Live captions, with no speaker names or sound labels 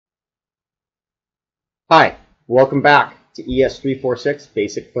Hi, welcome back to es346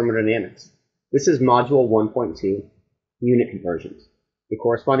 Basic Thermodynamics. This is Module 1.2, Unit Conversions. The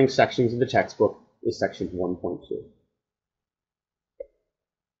corresponding sections of the textbook is Section 1.2.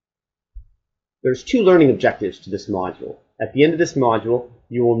 There's two learning objectives to this module. At the end of this module,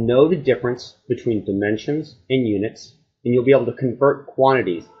 you will know the difference between dimensions and units, and you'll be able to convert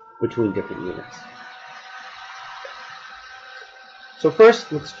quantities between different units. So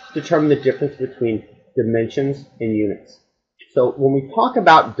first, let's determine the difference between dimensions and units. So when we talk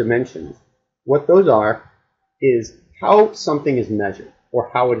about dimensions, what those are is how something is measured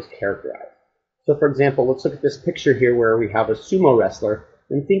or how it is characterized. So for example, let's look at this picture here where we have a sumo wrestler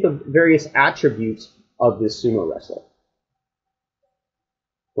and think of various attributes of this sumo wrestler.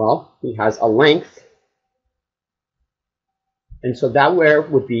 Well, he has a length, and so that where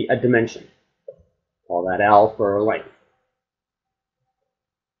would be a dimension. Call that L for length.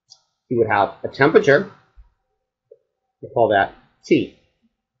 He would have a temperature, we call that T.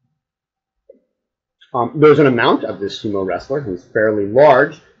 There's an amount of this sumo wrestler who's fairly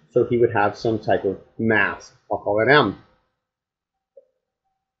large, so he would have some type of mass, I'll call it M.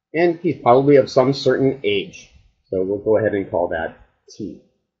 And he's probably of some certain age, so we'll go ahead and call that T.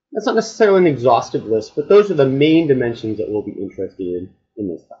 That's not necessarily an exhaustive list, but those are the main dimensions that we'll be interested in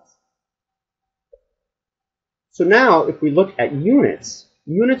this class. So now, if we look at units,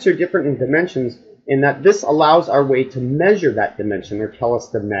 units are different in dimensions in that this allows our way to measure that dimension or tell us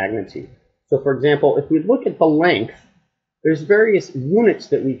the magnitude. So for example, if we look at the length, there's various units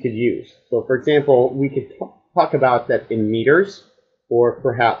that we could use. So for example, we could talk about that in meters or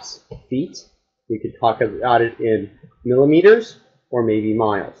perhaps feet. We could talk about it in millimeters or maybe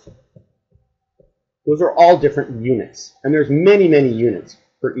miles. Those are all different units, and there's many, many units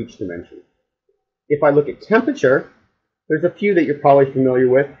for each dimension. If I look at temperature, there's a few that you're probably familiar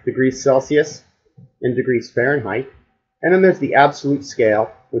with, degrees Celsius and degrees Fahrenheit. And then there's the absolute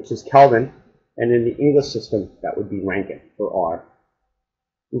scale, which is Kelvin. And in the English system, that would be Rankine, or R.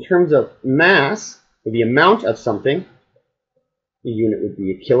 In terms of mass, or the amount of something, the unit would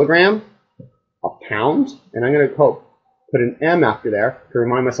be a kilogram, a pound, and I'm going to put an M after there to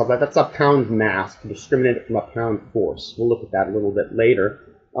remind myself that that's a pound mass, to discriminate it from a pound force. We'll look at that a little bit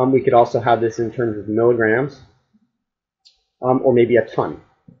later. We could also have this in terms of milligrams, or maybe a ton.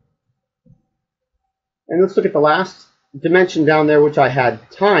 And let's look at the last dimension down there, which I had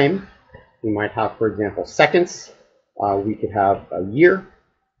time. We might have, for example, seconds. We could have a year.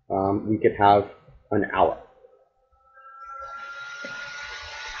 We could have an hour.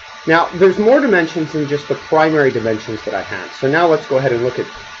 Now, there's more dimensions than just the primary dimensions that I had. So now let's go ahead and look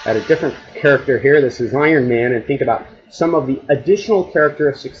at a different character here. This is Iron Man, and think about some of the additional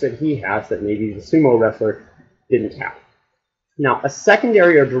characteristics that he has that maybe the sumo wrestler didn't have. Now, a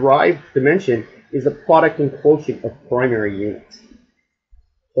secondary or derived dimension is a product and quotient of primary units.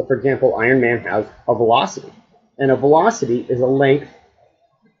 So, for example, Iron Man has a velocity, and a velocity is a length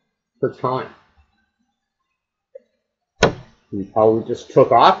per time. He probably just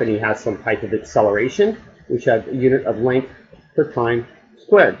took off, and he has some type of acceleration, which has a unit of length per time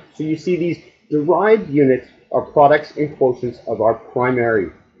squared. So you see these derived units are products and quotients of our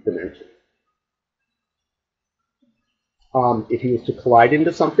primary dimension. If he was to collide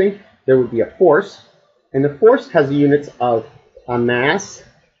into something, there would be a force, and the force has the units of a mass,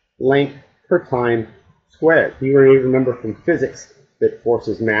 length per time squared. You remember from physics that force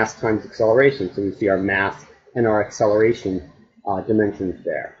is mass times acceleration, so we see our mass and our acceleration dimensions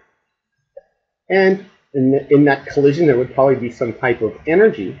there. And in that collision, there would probably be some type of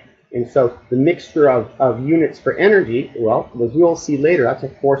energy, and so the mixture of units for energy, well, as you'll see later, that's a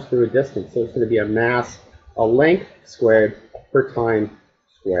force through a distance, so it's going to be a mass, a length squared per time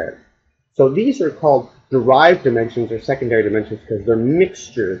squared. So these are called derived dimensions or secondary dimensions because they're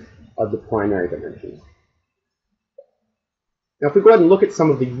mixtures of the primary dimensions. Now if we go ahead and look at some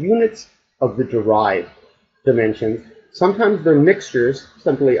of the units of the derived dimensions, sometimes they're mixtures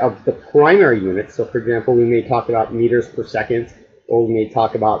simply of the primary units. So for example, we may talk about meters per second, or we may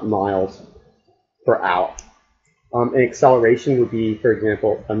talk about miles per hour. An acceleration would be, for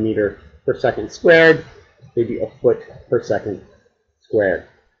example, a meter per second squared, maybe a foot per second squared.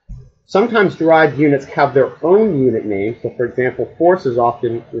 Sometimes derived units have their own unit name. So for example, force is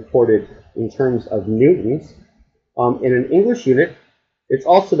often reported in terms of newtons. In an English unit, it's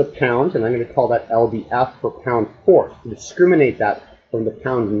also the pound, and I'm going to call that lbf for pound force, to discriminate that from the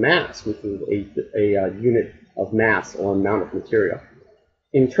pound mass, which is a unit of mass or amount of material.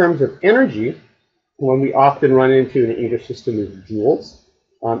 In terms of energy, one we often run into in the English system is joules.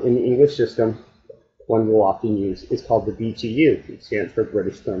 In the English system, one we'll often use is called the BTU. It stands for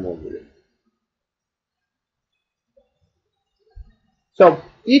British Thermal Unit. So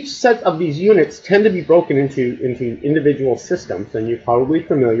each set of these units tend to be broken into individual systems, and you're probably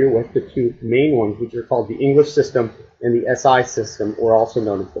familiar with the two main ones, which are called the English system and the SI system, or also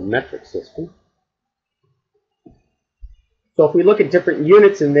known as the metric system. So if we look at different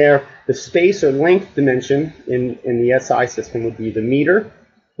units in there, the space or length dimension in the SI system would be the meter.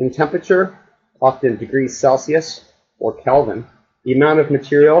 In temperature, often degrees Celsius or Kelvin. The amount of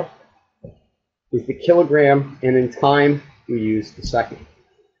material is the kilogram, and in time, we use the second.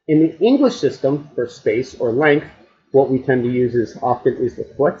 In the English system, for space or length, what we tend to use is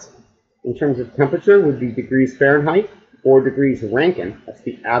the foot. In terms of temperature, would be degrees Fahrenheit or degrees Rankine. That's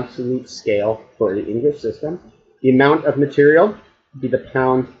the absolute scale for the English system. The amount of material would be the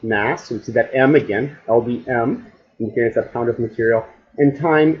pound mass. So we see that M again, LBM, indicates a pound of material. And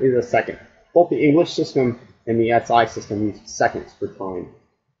time is a second. Both the English system and the SI system use seconds for time.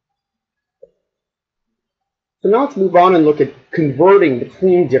 So now let's move on and look at converting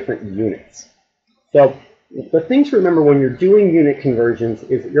between different units. So the thing to remember when you're doing unit conversions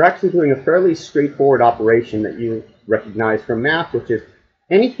is that you're actually doing a fairly straightforward operation that you recognize from math, which is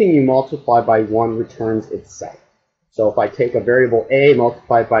anything you multiply by 1 returns itself. So if I take a variable a,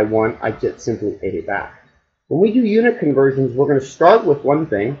 multiply it by 1, I get simply a back. When we do unit conversions, we're going to start with one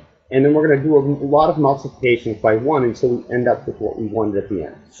thing, and then we're going to do a lot of multiplications by 1 until we end up with what we wanted at the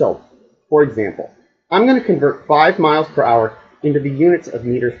end. So, for example, I'm going to convert 5 miles per hour into the units of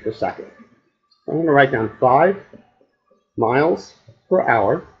meters per second. I'm going to write down 5 miles per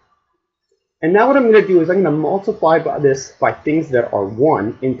hour. And now what I'm going to do is I'm going to multiply this by things that are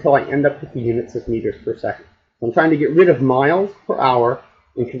 1 until I end up with the units of meters per second. So I'm trying to get rid of miles per hour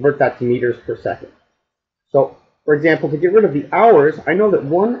and convert that to meters per second. So, for example, to get rid of the hours, I know that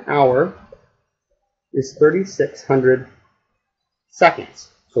 1 hour is 3,600 seconds.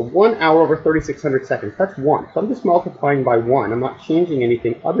 So 1 hour over 3,600 seconds, that's 1. So I'm just multiplying by 1. I'm not changing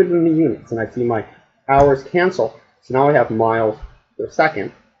anything other than the units. And I see my hours cancel. So now I have miles per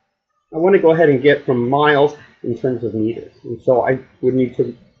second. I want to go ahead and get from miles in terms of meters. And so I would need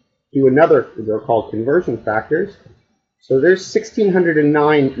to do another, they're called conversion factors. So there's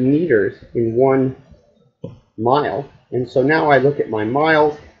 1,609 meters in 1 mile. And so now I look at my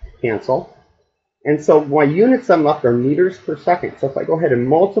miles cancel. And so my units I'm left are meters per second. So if I go ahead and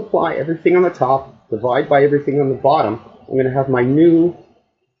multiply everything on the top, divide by everything on the bottom, I'm going to have my new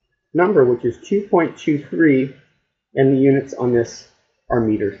number, which is 2.23, and the units on this are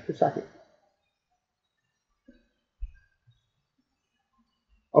meters per second.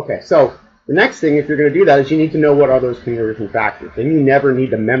 Okay, so the next thing, if you're going to do that, is you need to know what are those conversion factors. And you never need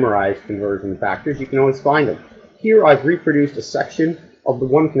to memorize conversion factors. You can always find them. Here I've reproduced a section of the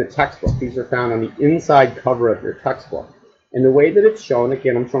one from the textbook. These are found on the inside cover of your textbook. And the way that it's shown,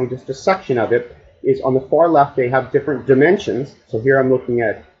 again, I'm showing just a section of it, is on the far left they have different dimensions. So here I'm looking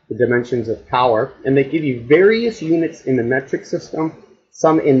at the dimensions of power, and they give you various units in the metric system,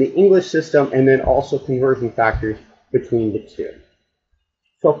 some in the English system, and then also conversion factors between the two.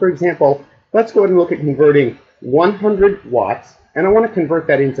 So for example, let's go ahead and look at converting 100 watts, and I want to convert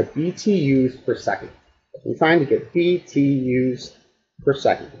that into BTUs per second. I'm trying to get BTUs per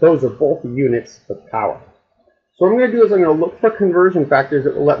second. Those are both units of power. So what I'm going to do is I'm going to look for conversion factors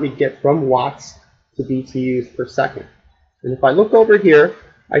that will let me get from watts to BTUs per second. And if I look over here,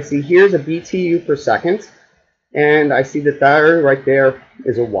 I see here's a BTU per second, and I see that there, right there,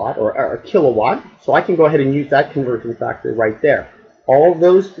 is a watt or a kilowatt. So I can go ahead and use that conversion factor right there. All of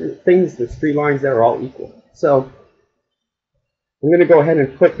those things, those 3 lines there, are all equal. So I'm going to go ahead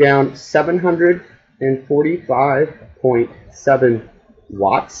and put down 745.7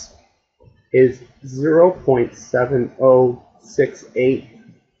 watts is 0.7068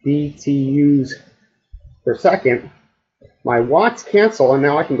 BTUs per second. My watts cancel, and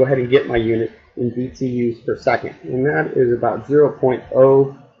now I can go ahead and get my unit in BTUs per second. And that is about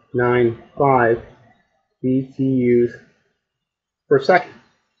 0.095 BTUs per second.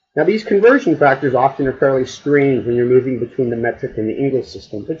 Now these conversion factors often are fairly strange when you're moving between the metric and the English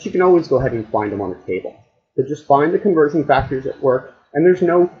system, but you can always go ahead and find them on a table. So just find the conversion factors at work, and there's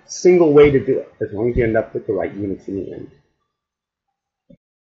no single way to do it, as long as you end up with the right units in the end.